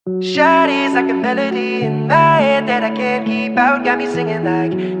Shawty's like a melody in my head that I can't keep out. Got me singing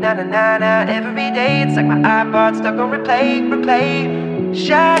like na na na na every day. It's like my iPod stuck on replay, replay.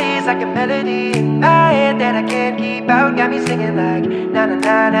 Shawty's like a melody in my head that I can't keep out. Got me singing like na na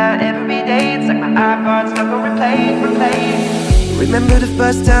na na every day. It's like my iPod stuck on replay, replay. Remember the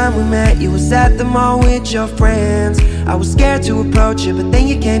first time we met? You was at the mall with your friends. I was scared to approach you, but then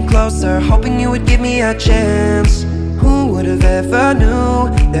you came closer, hoping you would give me a chance. Who would have ever knew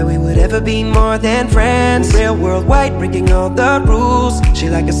that we would ever be more than friends? Real world white, breaking all the rules. She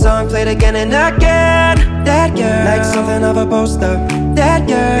like a song played again and again. That girl, like something of a poster. That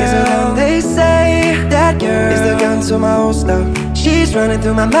girl is the gun they say. That girl is the gun to my holster. She's running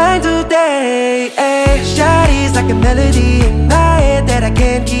through my mind today. Shawty's like a melody in my head that I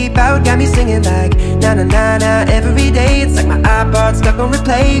can't keep out. Got me singing like na na na na every day. It's like my iPod stuck on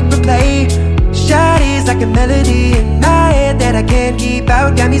replay, replay. Shawty's like a melody in my head that I can't keep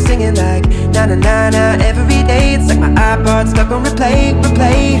out. Got me singing like na na na na every day. It's like my iPod stuck on replay,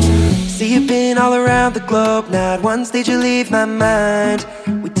 replay. See you been all around the globe, not once did you leave my mind.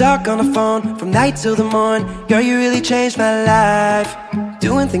 We talk on the phone from night till the morn. Girl, you really changed my life.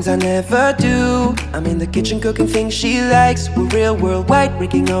 Doing things I never do. I'm in the kitchen cooking things she likes. We're real world white,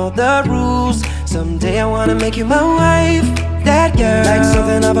 breaking all the rules. Someday I wanna make you my wife. That girl, like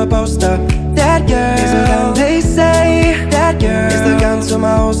something of a poster. That girl is the gun they say. That girl is the gun to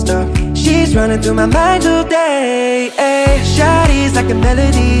my holster. She's running through my mind today. Shawty's like a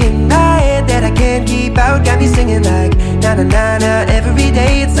melody in my head that I can't keep out. Got me singing like na na na na every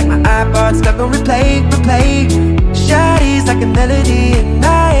day. It's like my iPod stuck on replay, replay. Shawty's like a melody in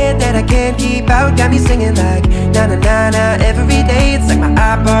my head that I can't keep out. Got me singing like na na na na every day. It's like my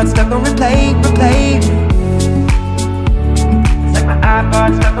iPod stuck on replay, replay. It's like my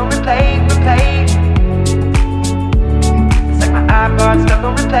iPod stuck on replay, replay. It's like my iPod stuck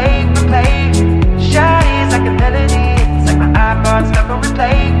on replay, replay.